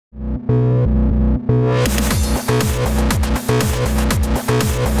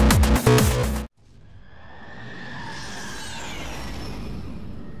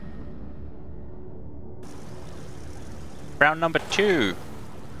Round number 2.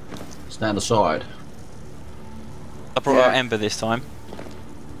 Stand aside. I brought out Ember this time.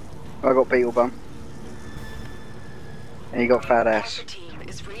 I got Beetle Bum. And you got Fat Ass.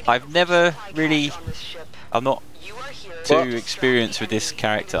 I've never really... I'm not too experienced with this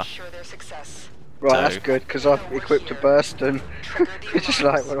character. Right, So- that's good, because I've equipped a burst and it's just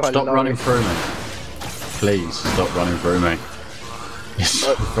like, what do I Stop love running it. through me. Please stop running through me. It's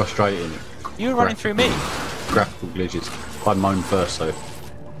so frustrating. You were running through me. Graphical glitches. I moan first though.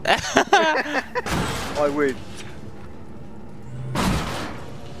 I win.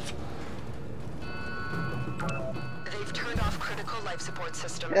 They've turned off critical life support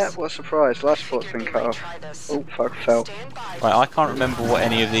systems. Yeah, what a surprise. Life support's been cut off. Oh, fuck, fell. Right, I can't remember what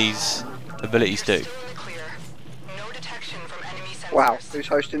any of these abilities do. Wow, who's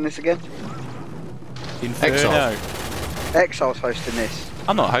hosting this again? Inferno. Exile's hosting this.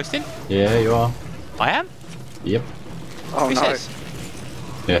 I'm not hosting. Yeah, you are. I am? Yep. Oh Who no. says?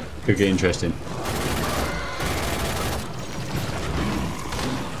 Yeah, could get interesting.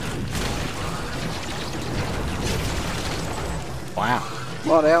 Wow.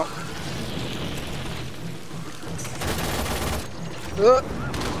 Right out.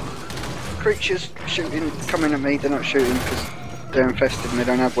 Creatures shooting, coming at me. They're not shooting because they're infested and they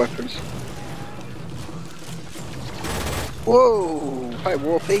don't have weapons. Whoa! Hey,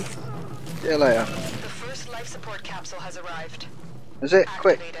 Warpy. See you later. The first life support capsule has arrived. Is it?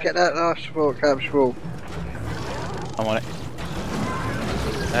 Quick, get that life support capsule. I'm on it.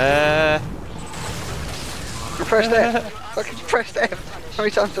 You pressed F. Fucking pressed F. How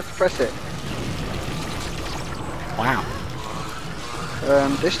many times do I have to press it? Wow.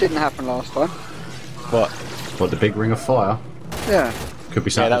 This didn't happen last time. What? What, the big ring of fire? Yeah. Could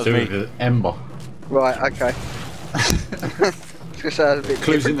be Yeah, that something was to do with Ember. Right, okay. I was gonna say that's a bit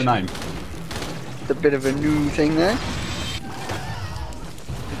Clues in the different. name. It's a bit of a new thing there.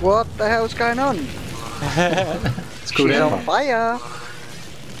 What the hell's going on? It's called She's on Ember. fire.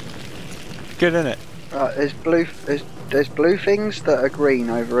 Good, isn't it? Right, there's blue things that are green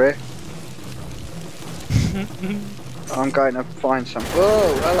over here. I'm going to find some.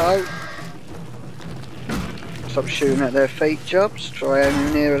 Whoa, hello. Stop shooting at their feet, Jobs. Try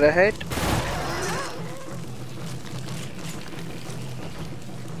aiming nearer the head.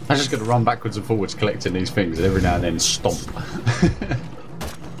 I'm just going to run backwards and forwards collecting these things and every now and then stomp.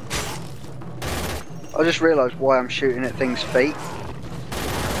 I just realised why I'm shooting at things' feet.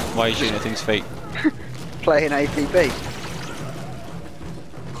 Why are you shooting at things' feet? Playing APB.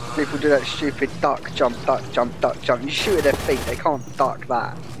 People do that stupid duck, jump, duck, jump, duck, jump. You shoot at their feet, they can't duck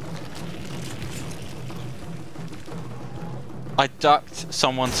that. I ducked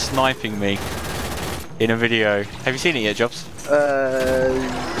someone sniping me in a video. Have you seen it yet, Jobs?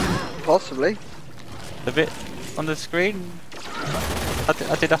 Possibly. The bit on the screen?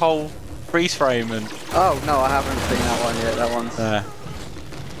 I did a whole freeze frame and... Oh, no, I haven't seen that one yet, that one's...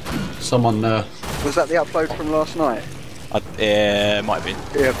 Someone, Was that the upload from last night? it might have been.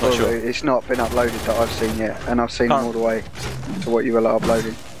 Yeah, probably. sure. It's not been uploaded that I've seen yet, and I've seen them all the way to what you were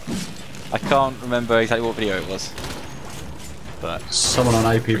uploading. I can't remember exactly what video it was. But someone on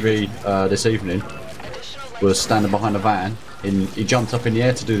APV this evening was standing behind a van. He jumped up in the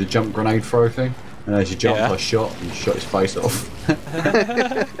air to do the jump grenade throw thing, and as he jumped, I shot and shot his face off.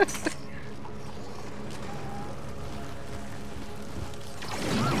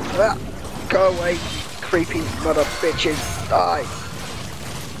 Go away, creepy mother bitches, die!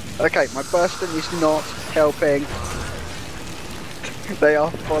 Okay, my bursting is not helping. They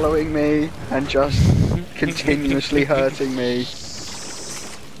are following me and just continuously hurting me.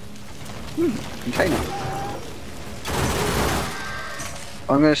 Container.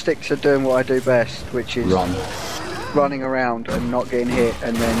 I'm going to stick to doing what I do best, which is running around and not getting hit,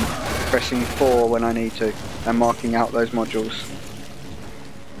 and then pressing 4 when I need to, and marking out those modules.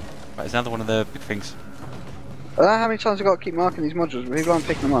 right, there's another one of the big things. I don't know how many times I've got to keep marking these modules, but people aren't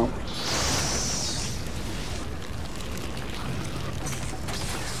picking them up.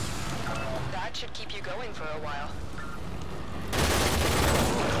 That should keep you going for a while.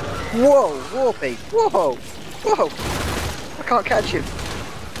 Whoa, Warpy! Whoa! Whoa! I can't catch him.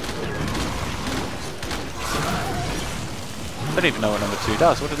 I don't even know what number 2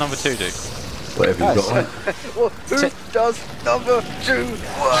 does. What does number 2 do? Whatever you got on it. Well, who does number 2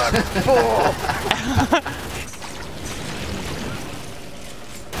 work for?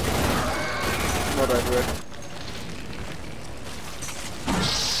 Whatever.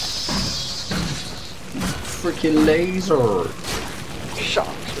 Freaking laser!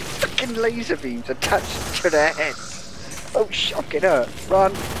 Sharks with freaking laser beams attached to their heads. Oh, shock it hurt.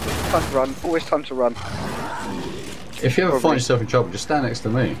 Run. Time to run. Always time to run. If you ever find yourself in trouble, just stand next to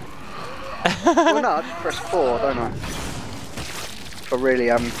me. Well, no, I just press 4, don't I? If I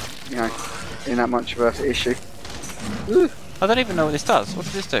really am, you know, in that much of an issue. Ooh. I don't even know what this does. What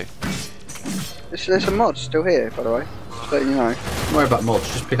does this do? There's some mods still here, by the way. Just letting you know. Don't worry about mods,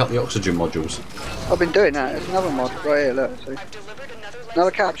 just pick up the oxygen modules. I've been doing that. There's another mod right here, look. See?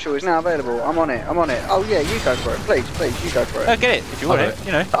 Another capsule is now available. I'm on it. Oh yeah, you go for it. Please, you go for it. Oh, get it if you want it,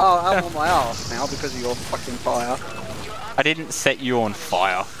 you know. Oh, I'm on my arse now because of your fucking fire. I didn't set you on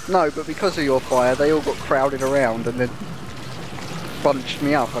fire. No, but because of your fire, they all got crowded around and then bunched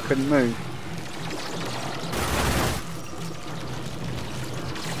me up. I couldn't move.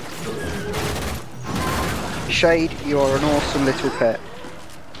 Shade, you are an awesome little pet.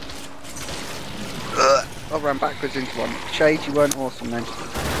 I ran backwards into one. Shade, you weren't awesome then.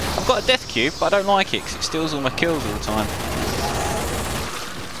 I've got a death cube, but I don't like it because it steals all my kills all the time.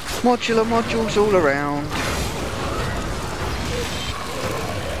 Modular modules all around.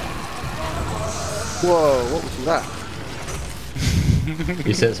 Whoa, what was that?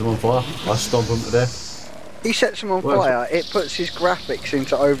 He sets them on fire, I stomp them to death. He sets them on fire, it puts his graphics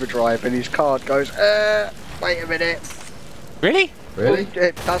into overdrive and his card goes, wait a minute. Really? Really?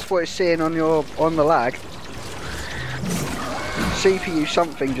 Well, that's what it's seeing on the lag. CPU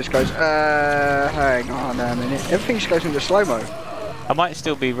something just goes, hang on a minute. Everything just goes into slow-mo. I might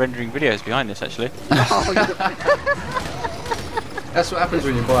still be rendering videos behind this actually. That's what happens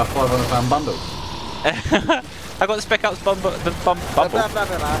when you buy a £500 bundle. I got the Spec Ops bumble. I got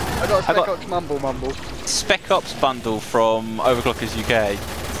a Spec Ops mumble. Spec Ops bundle from Overclockers UK.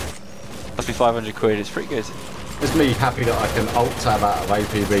 Must be 500 quid. It's pretty good. It's me happy that I can alt-tab out of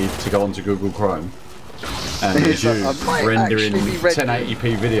APB to go onto Google Chrome. And there's you rendering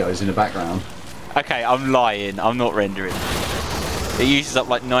 1080p videos in the background. Okay, I'm lying. I'm not rendering. It uses up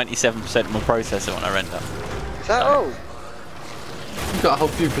like 97% of my processor when I render. Is that all? You've got a whole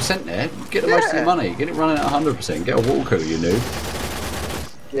few percent there. Get the most of your money. Get it running at 100%. Get a water cooler, you noob.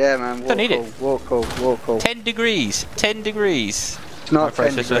 Yeah, man. Don't need it. Walk cool. 10 degrees. 10 degrees. It's not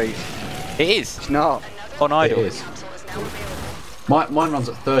 10 degrees. It is. It's not. On idle. It is. Mine runs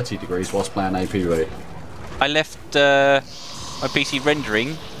at 30 degrees whilst playing APB. I left my PC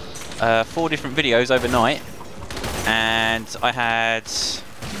rendering 4 different videos overnight, and I had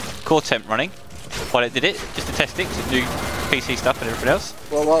core temp running while it did it, just to test it, to do PC stuff and everything else.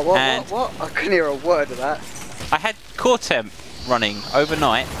 What? I couldn't hear a word of that. I had core temp running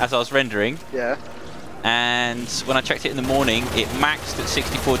overnight as I was rendering. Yeah. And when I checked it in the morning, it maxed at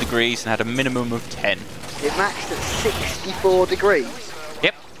 64 degrees and had a minimum of 10. It maxed at 64 degrees?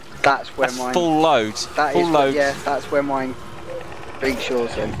 Yep. That's where mine... full load. That full is load. Yeah, that's where mine beats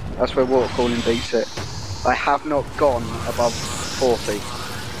yours then. That's where water cooling beats it. I have not gone above 40.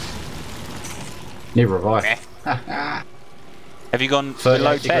 Neither have I. Have you gone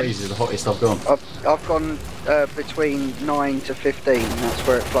below 10? degrees is the hottest I've gone. I've gone between 9 to 15. That's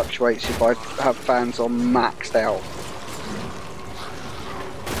where it fluctuates if I have fans on maxed out.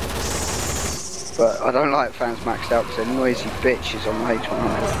 But I don't like fans maxed out because they're noisy bitches on the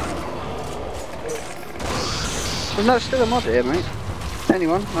H100. There's no still a mod here, mate.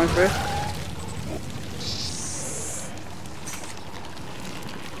 Anyone over here?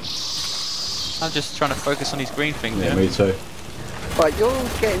 I'm just trying to focus on these green things. Yeah, me too. Right, you're all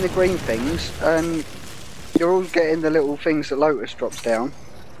getting the green things, and you're all getting the little things that Lotus drops down.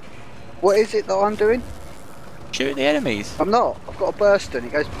 What is it that I'm doing? Shooting the enemies. I'm not. I've got a burst and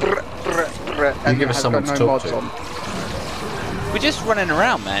it goes brr, brr, brr, and give it us has someone got to no talk mods to. on. We're just running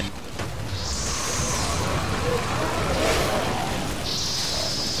around, man.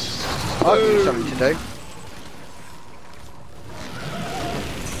 I'll give you something to do.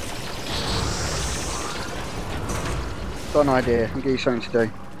 Got an idea. I'll give you something to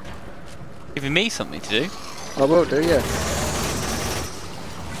do. Giving me something to do. I will do, yeah.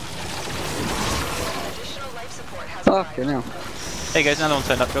 Fucking hell. There you go, another one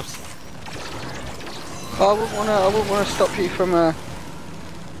turned up, Jobs. I wouldn't wanna stop you from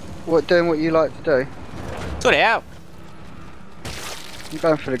doing what you like to do. Sort it out. I'm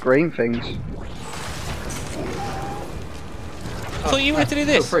going for the green things. I thought you wanted to do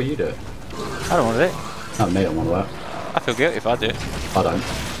this. Feel free, you do it. I don't want to do it. No, me don't want to work. I feel guilty if I do it. I don't.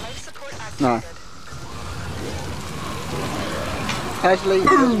 No. Hasley,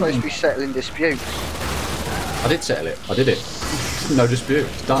 you're supposed to be settling disputes. I did settle it. I did it. No dispute.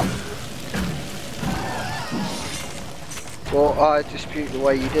 It's done. Well, I dispute the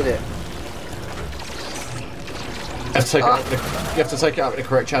way you did it. You have to take it up with the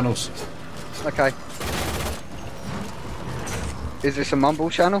correct channels. Okay. Is this a mumble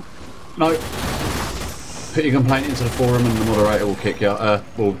channel? No. Put your complaint into the forum and the moderator will kick you out.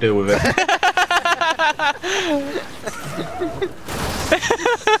 We'll deal with it.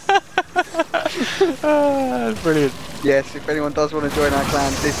 That's brilliant. Yes, if anyone does want to join our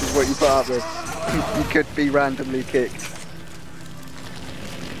clan, this is what you put up with. You could be randomly kicked.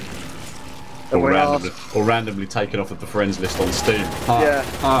 Or randomly taken off of the friends list on Steam.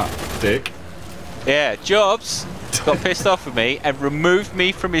 Dick. Yeah, Jobs got pissed off with me and removed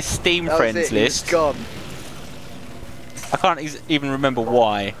me from his Steam friends list. He's gone. I can't even remember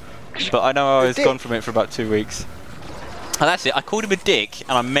why, but I know I was gone from it for about 2 weeks. And that's it. I called him a dick,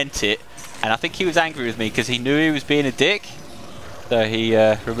 and I meant it. And I think he was angry with me because he knew he was being a dick. So he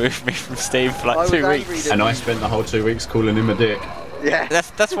removed me from Steam for like 2 weeks. And I spent the whole 2 weeks calling him a dick. Yeah.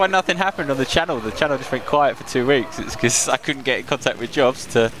 That's why nothing happened on the channel. The channel just went quiet for 2 weeks. It's because I couldn't get in contact with Jobs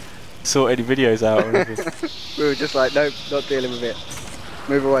to sort any videos out or anything. We were just like, nope, not dealing with it.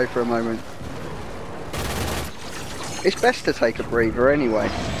 Move away for a moment. It's best to take a breather anyway,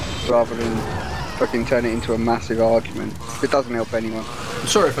 rather than fucking turn it into a massive argument. It doesn't help anyone. I'm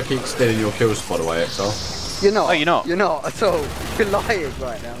sorry if I keep stealing your kills, by the way, XR. You're not. Oh, you're not? You're not at all. You're lying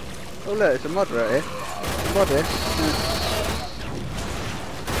right now. Oh look, it's a mod right here. Mod this.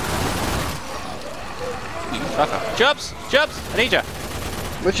 You fucker. Jobs! Jobs! I need you!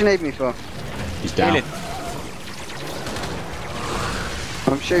 What do you need me for? He's down. Healing.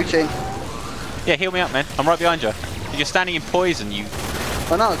 I'm shooting. Yeah, heal me up, man. I'm right behind you. You're standing in poison, you...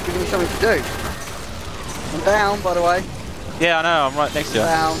 I know, it's giving me something to do. I'm down, by the way. Yeah, I know, I'm right next to you.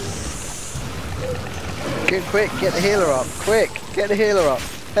 Down. Get quick, get the healer up. Quick, get the healer up.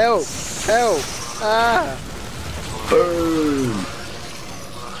 Help! Help! Ah! Boom!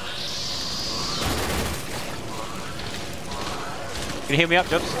 Can you heal me up,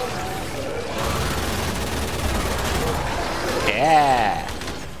 Jobs? Yeah!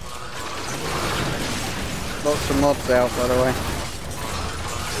 Lots of mods out, by the way.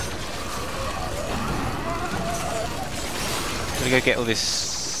 I'm gonna go get all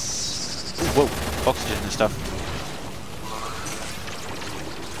this... Whoa, oxygen and stuff.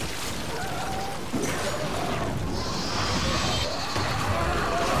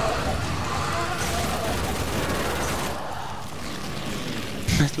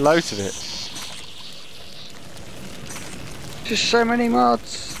 There's loads of it. Just so many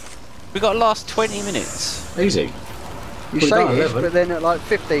mods. We got to last 20 minutes. Easy. You We've say done this, 11. but then at like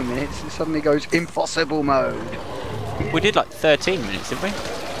 15 minutes it suddenly goes impossible mode. We did like 13 minutes, didn't we?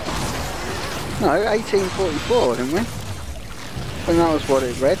 No, 1844, didn't we? And that was what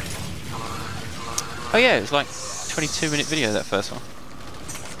it read. Oh yeah, it was like 22-minute video, that first one.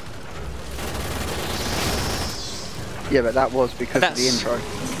 Yeah, but that was because of the intro.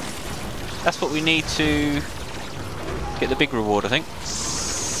 That's what we need to get the big reward, I think.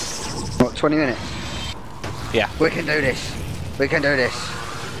 What, 20 minutes? Yeah. We can do this. We can do this.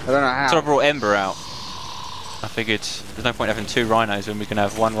 I don't know how. So I brought Ember out. I figured there's no point having 2 rhinos when we can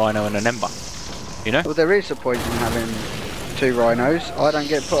have 1 rhino and an Ember. You know? Well, there is a point in having 2 rhinos. I don't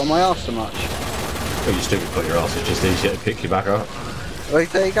get put on my arse so much. Well, you still can put your ass, it's just easier to pick you back up. Well,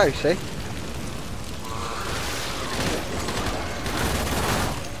 there you go, see?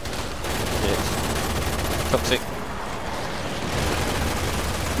 Toxic.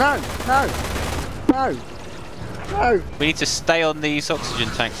 No, no, no, no. We need to stay on these oxygen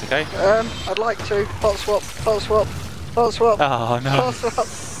tanks, okay? I'd like to. Hot swap, hot swap, hot swap. Oh no. Hot swap.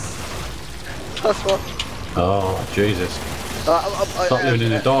 Hot swap. Oh, Jesus. Start living in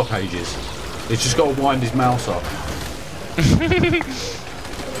the dark ages. He's just got to wind his mouse up.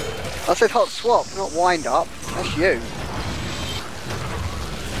 I said hot swap, not wind up. That's you.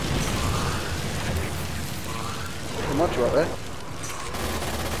 The module up there.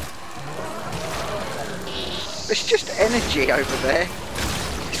 It's just energy over there.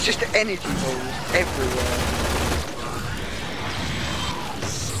 It's just energy balls everywhere.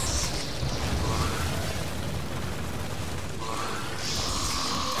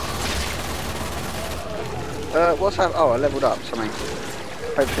 What's happened? Oh, I leveled up something.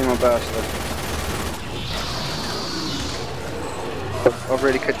 Hopefully my burster. I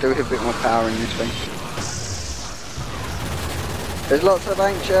really could do with a bit more power in this thing. There's lots of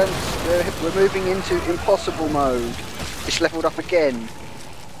ancients. We're moving into impossible mode. It's leveled up again.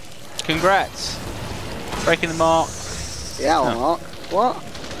 Congrats. Breaking the mark. The hour mark? What?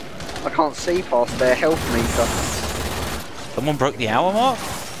 I can't see past their health meter. Someone broke the hour mark?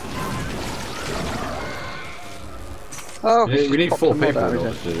 Oh, Yeah, we need popped 4 the mod people out to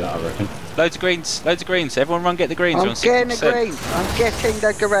again. do that, I reckon. Loads of greens, loads of greens. Everyone run get the greens. I'm You're on getting the 60%. greens. I'm getting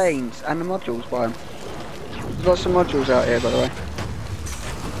the greens. And the modules by them. There's lots of modules out here, by the way.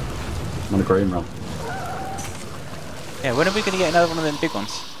 I'm on a green run. Yeah, when are we going to get another one of them big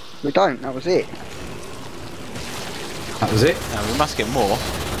ones? We don't, that was it. That was it? No, we must get more.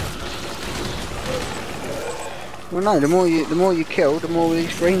 Well no, the more you kill, the more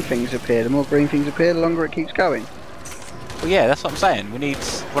these green things appear. The more green things appear, the longer it keeps going. Well, yeah, that's what I'm saying. We need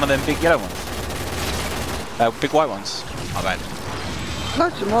one of them big yellow ones. Big white ones. Oh, man.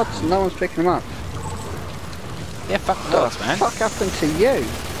 Loads of mods and no one's picking them up. Yeah, fuck mods, man. What the fuck happened to you?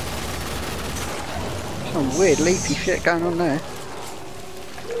 Some weird leafy shit going on there.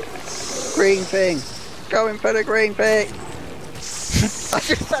 Green thing. Going for the green thing. I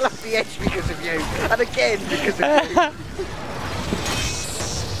just fell off the edge because of you. And again because of you.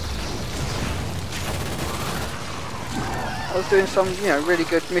 I was doing some, you know, really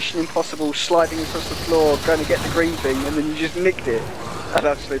good Mission Impossible sliding across the floor, going to get the green thing, and then you just nicked it. And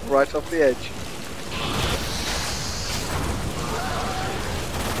I slid right off the edge.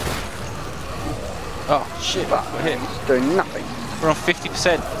 Oh, shit. But We're hit. it's doing nothing. We're on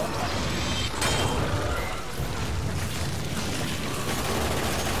 50%.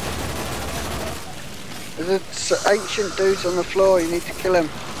 There's ancient dudes on the floor, you need to kill them.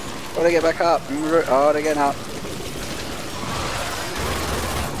 Or they get back up. Oh, they're getting up.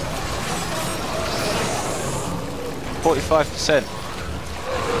 %.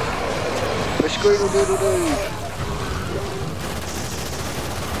 We're squeedle-doodle-doo.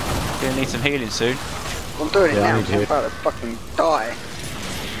 Gonna need some healing soon. I'm doing it Yeah, I now, need to I'm heal. about to fucking die.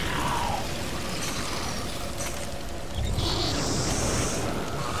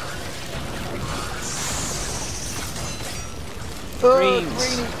 Greens.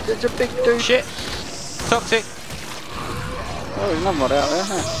 Greeny, there's a big dude. Shit. Toxic. Oh, there's another one out there,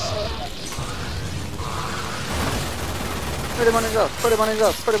 huh? Put him on his ass, put him on his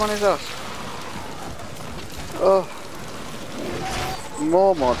ass, put him on his ass. Oh.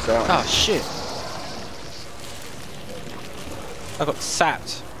 More mods out. Oh, shit. I got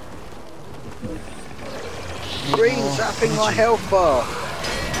sapped. Green zapping my health bar.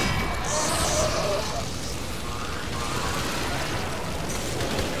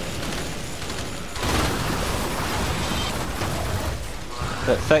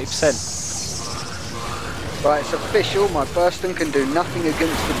 Look, 30%. Right, it's official, my Burston can do nothing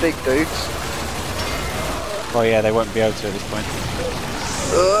against the big dudes. Oh yeah, they won't be able to at this point.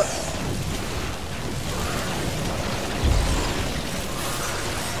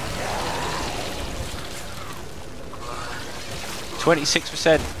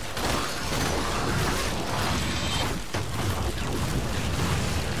 26%.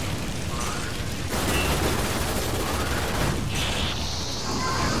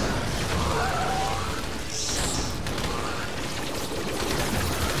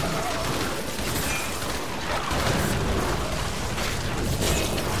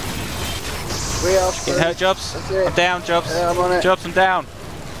 We are Getting hurt, Jobs. That's it. I'm down, Jobs. Yeah, I'm on it. Jobs, I'm down.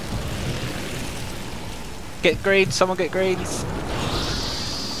 Get greens, someone get greens.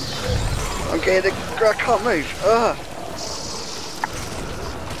 I'm getting the... I can't move. Ugh.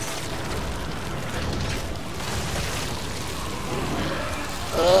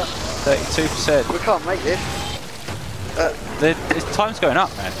 Uh, 32%. we can't make this. The time's going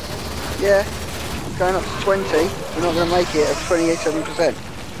up, man. Yeah. Going up to 20. We're not going to make it at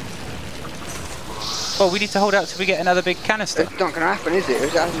 27%. Well, we need to hold out till we get another big canister. It's not going to happen, is it? It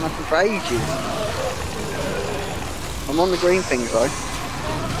hasn't happened for ages. I'm on the green things though.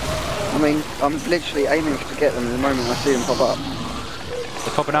 I mean, I'm literally aiming to get them the moment I see them pop up.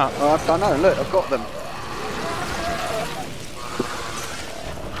 They're popping up. Oh, I know, look, I've got them.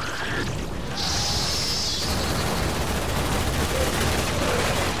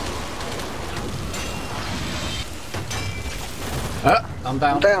 I'm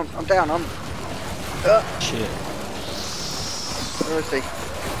down. I'm down. Shit. Where is he?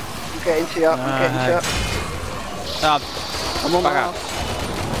 I'm getting to you up, I'm getting to you up. I'm on my Back up. ass.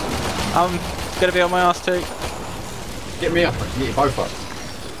 I'm gonna be on my ass too. Get me up, I can get you both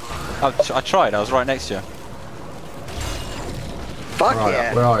up. I tried, I was right next to you. Fuck Where yeah.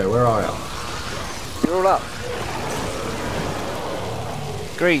 are you? Where are you? You're all up.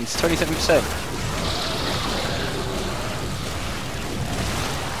 Greens, 27%.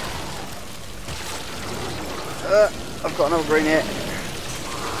 I've got another green here.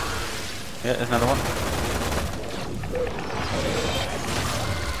 Yeah, there's another one.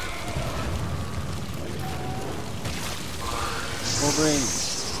 More greens.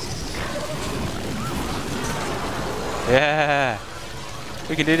 Yeah,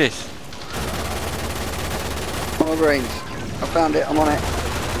 we can do this. More greens. I found it, I'm on it.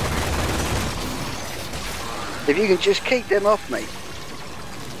 If you can just keep them off me,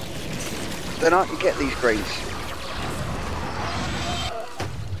 then I can get these greens.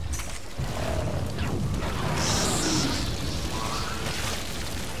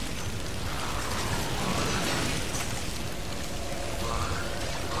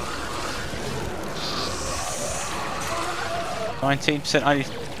 19%. I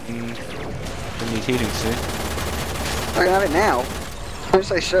need healing soon. I can have it now. Don't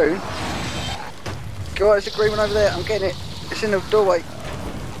say soon. Go on, there's a green one over there. I'm getting it. It's in the doorway.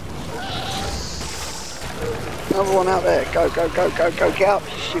 Another one out there. Go, go, go, go, go. Get up,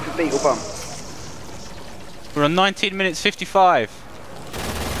 you stupid beetle bum. We're on 19 minutes 55.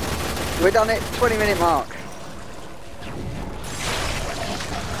 We're done it. 20-minute mark.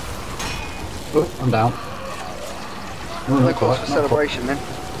 Oh, I'm down. No cause for celebration then.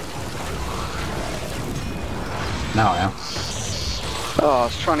 Now I am. Oh, I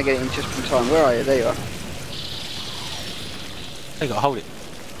was trying to get it in just in time. Where are you? There you are. You gotta hold it.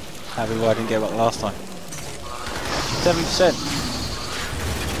 That'd be why I didn't get it back last time. 7%.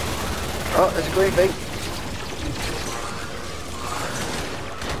 Oh, there's a green thing.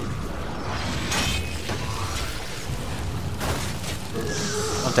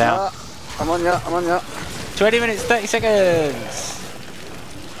 I'm down. I'm on ya, I'm on ya. 20 minutes, 30 seconds.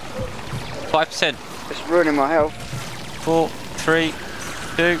 5%. It's ruining my health. 4, 3,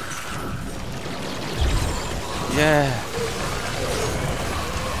 2. Yeah.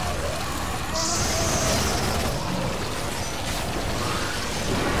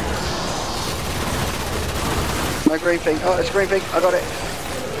 No green thing. Oh, it's a green thing. I got it.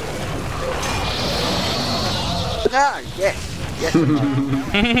 No, yes. Yes.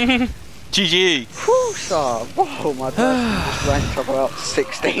 GG. Whew, sir. Whoa, my person just ranked up about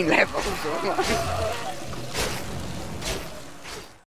 16 levels.